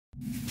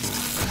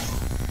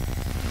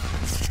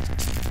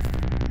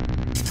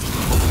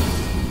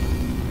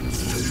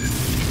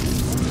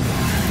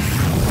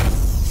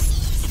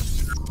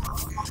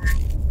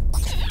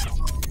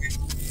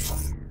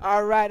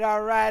All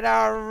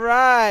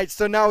right.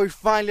 So now we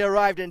finally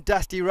arrived in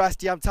Dusty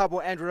Rusty. I'm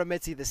Thabo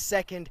Rametsi the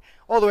second,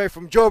 all the way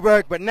from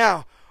Joburg. But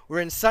now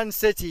we're in Sun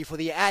City for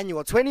the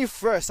annual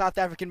 21st South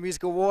African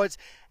Music Awards,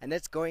 and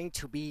it's going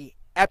to be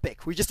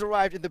epic. We just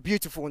arrived in the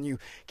beautiful new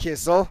Kia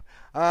Soul.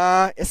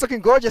 It's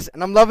looking gorgeous,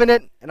 and I'm loving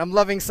it, and I'm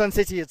loving Sun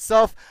City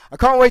itself. I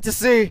can't wait to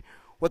see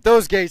what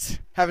those gates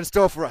have in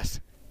store for us.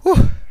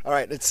 Whew. All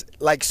right, it's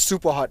like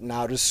super hot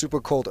now. It was super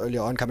cold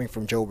earlier on coming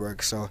from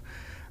Joburg, so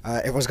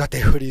everyone's got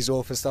their hoodies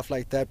off and stuff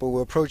like that, but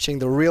we're approaching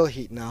the real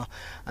heat now,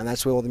 and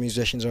that's where all the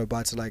musicians are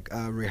about to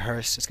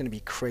rehearse. It's gonna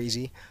be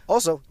crazy.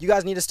 Also, you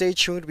guys need to stay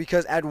tuned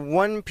because at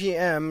 1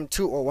 p.m.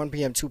 2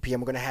 p.m.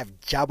 we're gonna have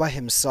Jabba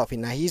himself.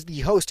 Now he's the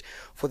host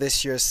for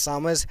this year's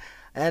Summers,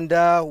 and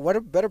what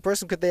a better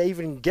person could they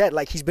even get?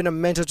 Like, he's been a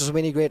mentor to so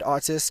many great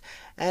artists,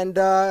 and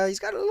he's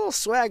got a little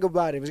swag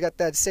about him. He's got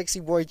that sexy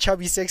boy,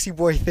 chubby sexy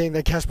boy thing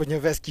that Casper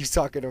Nyovest keeps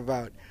talking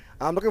about.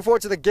 I'm looking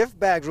forward to the gift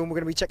bag room. We're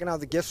going to be checking out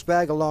the gift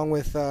bag along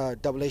with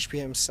Double HP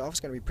himself. It's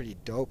going to be pretty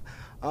dope.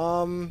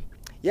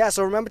 Yeah,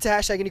 so remember to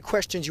hashtag any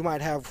questions you might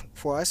have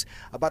for us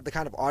about the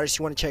kind of artists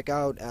you want to check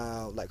out,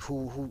 like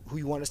who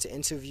you want us to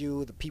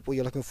interview, the people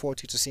you're looking forward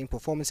to seeing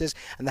performances.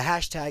 And the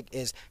hashtag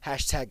is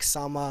hashtag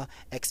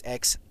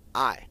SummerXXI.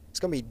 It's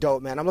going to be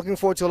dope, man. I'm looking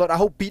forward to a lot. I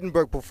hope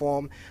Beatenberg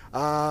perform.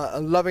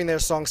 I'm loving their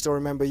song, Still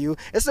Remember You.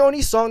 It's the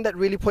only song that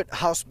really put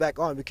house back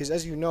on because,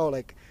 as you know,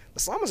 like, the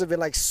Summers have been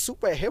like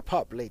super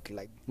hip-hop lately.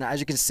 Like, now, as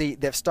you can see,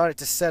 they've started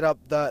to set up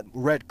the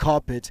red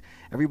carpet.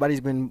 Everybody's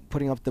been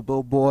putting up the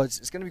billboards.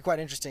 It's going to be quite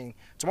interesting.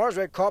 Tomorrow's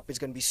red carpet is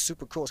going to be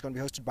super cool. It's going to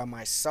be hosted by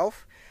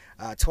myself,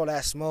 Tall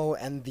Ass Mo,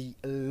 and the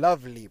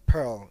lovely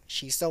Pearl.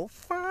 She's so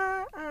fine.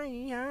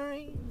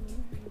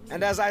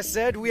 And as I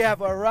said, we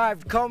have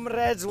arrived.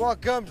 Comrades,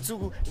 welcome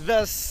to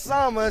the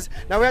Summers.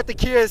 Now we're at the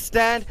Kia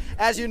stand.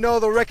 As you know,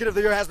 the Record of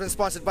the Year has been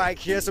sponsored by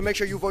Kia, so make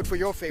sure you vote for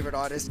your favorite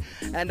artist.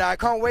 And I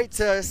can't wait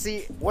to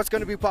see what's going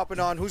to be popping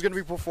on, who's going to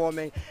be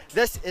performing.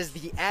 This is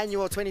the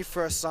annual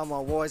 21st Summer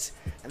Awards,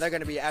 and they're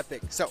going to be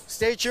epic. So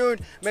stay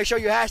tuned. Make sure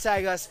you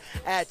hashtag us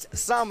at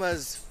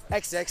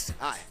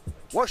SummersXXI.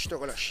 Wash the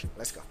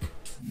Let's go.